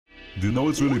Do you know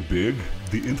what's really big?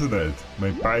 The internet,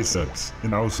 my biceps,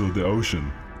 and also the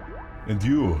ocean. And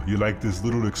you like this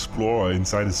little explorer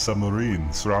inside a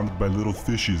submarine, surrounded by little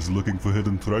fishies looking for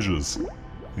hidden treasures.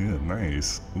 Yeah,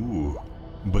 nice. Ooh.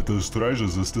 But those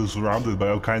treasures are still surrounded by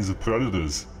all kinds of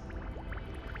predators.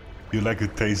 You're like a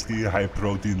tasty,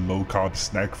 high-protein, low-carb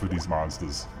snack for these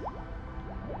monsters.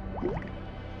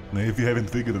 Now, if you haven't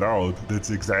figured it out, that's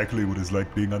exactly what it's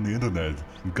like being on the internet.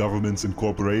 Governments and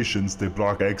corporations, they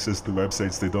block access to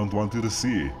websites they don't want you to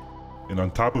see. And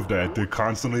on top of that, they're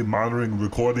constantly monitoring and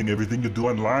recording everything you do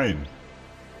online.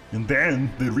 And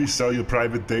then, they resell your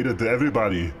private data to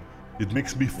everybody. It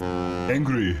makes me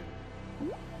angry.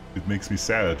 It makes me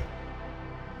sad.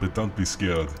 But don't be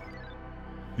scared.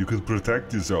 You can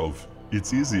protect yourself.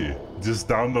 It's easy. Just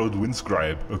download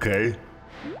Windscribe, okay?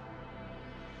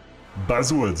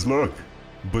 Buzzwords, look!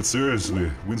 But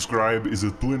seriously, Windscribe is a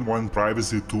 2-in-1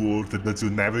 privacy tool that lets you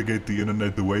navigate the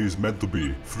internet the way it's meant to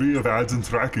be, free of ads and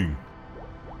tracking.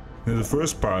 Now the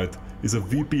first part is a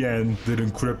VPN that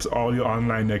encrypts all your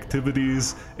online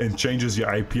activities and changes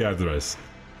your IP address.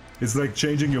 It's like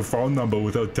changing your phone number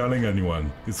without telling anyone.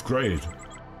 It's great.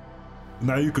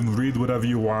 Now you can read whatever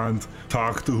you want,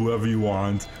 talk to whoever you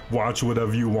want, watch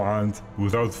whatever you want,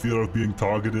 without fear of being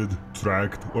targeted,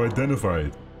 tracked, or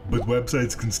identified. But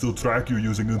websites can still track you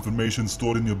using information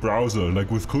stored in your browser, like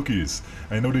with cookies.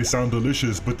 I know they sound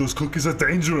delicious, but those cookies are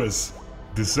dangerous!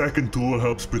 The second tool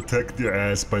helps protect your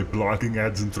ass by blocking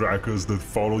ads and trackers that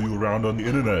follow you around on the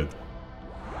internet.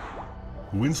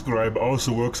 Windscribe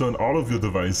also works on all of your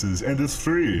devices, and it's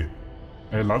free!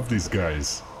 I love these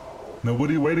guys. Now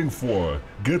what are you waiting for?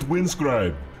 Get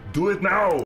Windscribe! Do it now!